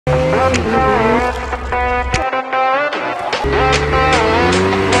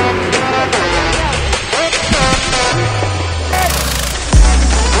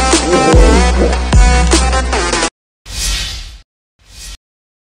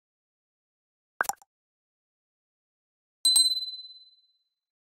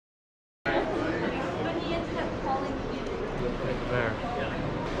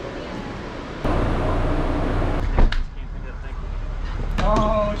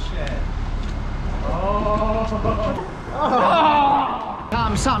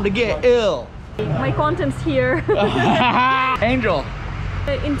Time to get ill. My content's here. Angel.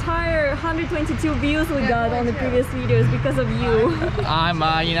 The entire 122 views we got on the previous videos because of you. I'm,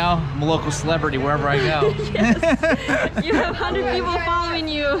 you know, I'm a local celebrity wherever I go. Yes. You have 100 people following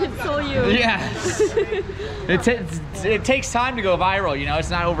you. It's all you. Yes. It takes time to go viral, you know,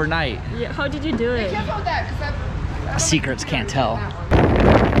 it's not overnight. Yeah. How did you do it? Secrets can't tell.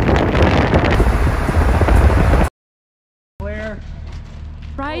 Where?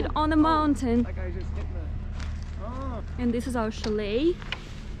 Right on the mountain. And this is our chalet.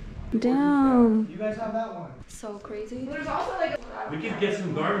 Damn. You guys have that one. So crazy. There's also like we could get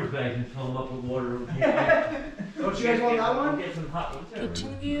some garbage bags and fill them up with water. Don't you guys want that one? Get some hot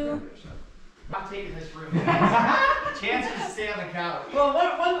kitchen view. I'm not taking this room. Chances to stay on the couch. Well,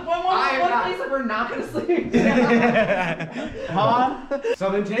 one place that we're not gonna sleep. Huh? So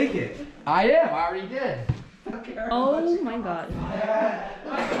then take it. I am. I already did. Oh my god.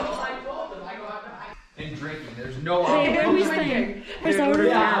 I told them. I go out and drinking. There's no Hey, where are we staying? Where's our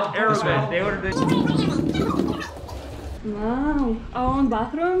room? Aerobed. They ordered this. Wow. Our own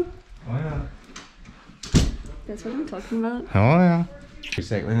bathroom? Oh yeah. That's what I'm talking about. Oh yeah.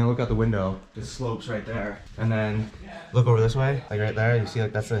 And then look out the window. The slopes right there. And then look over this way, like right there. You see,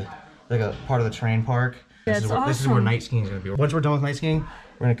 like that's like a part of the terrain park. That's awesome. This is where night skiing is gonna be. Once we're done with night skiing,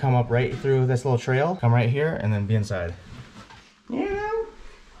 we're gonna come up right through this little trail, come right here, and then be inside. Yeah.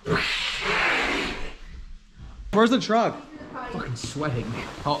 Where's the truck? fucking sweating.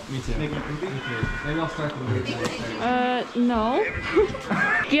 Oh, me too. Maybe I'll start the movie. No.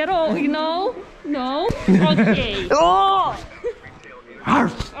 Get off, no. No. Okay. Oh!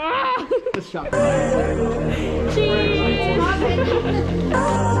 Ah! Let's shop. Cheese!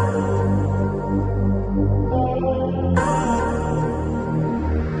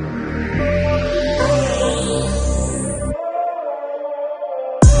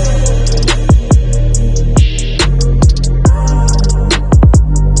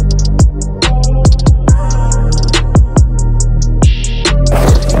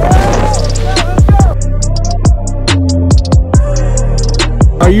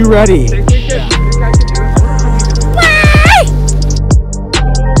 Are you ready?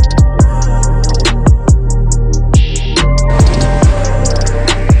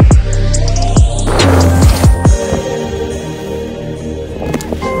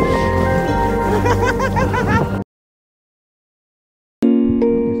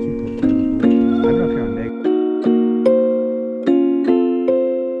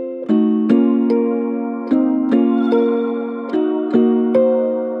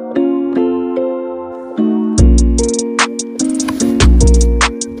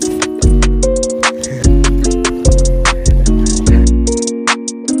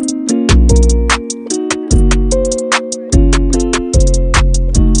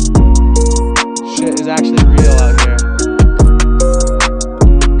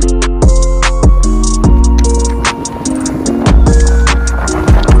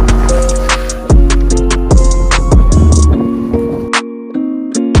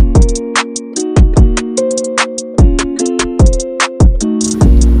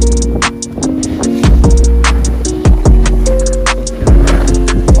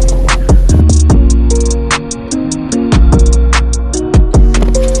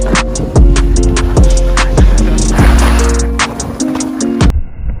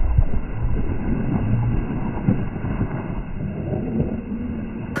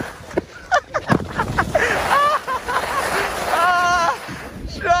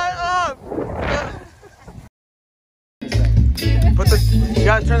 You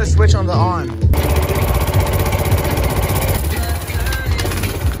gotta turn the switch on the on.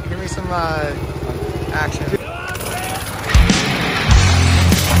 Give me some action.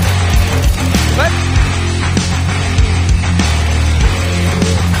 What?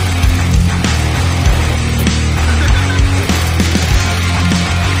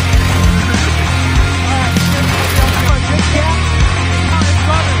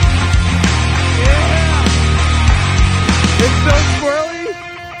 It's so swirly.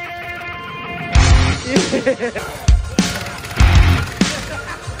 Yeah.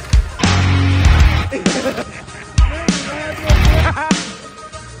 You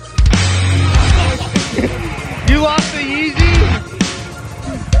lost the Yeezy?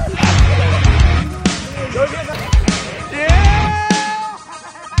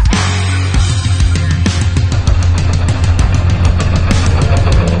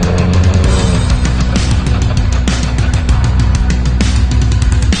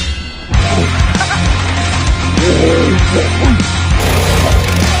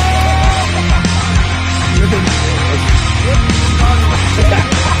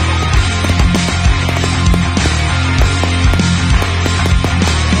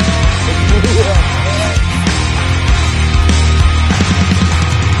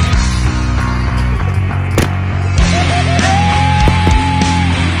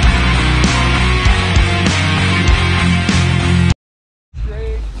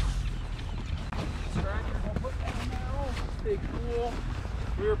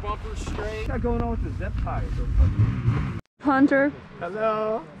 Rear bumper straight. What's going on with the zip ties? Hunter.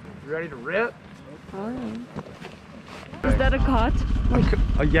 Hello. You ready to rip? Alright. Is that a cut?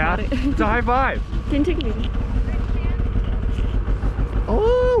 Yeah. Got it. It's a high five. Can you take a video?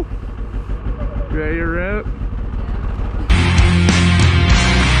 Oh. You ready to rip?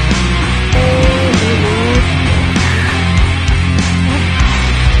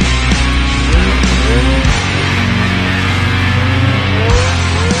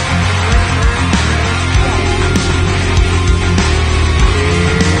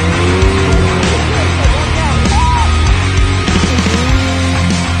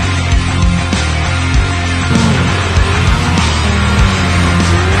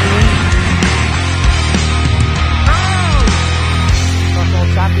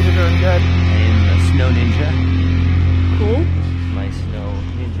 Cool. My snow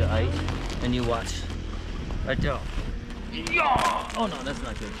ninja ice. And you watch. Right there. Oh no, that's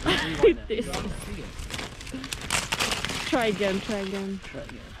not good. Rewind that. This. Try again, try again. Try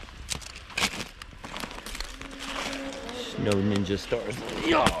again. Snow ninja stars.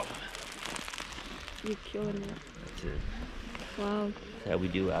 You're killing it. That's it. Wow. That's how we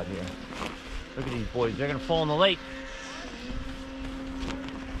do out here. Look at these boys. They're gonna fall in the lake.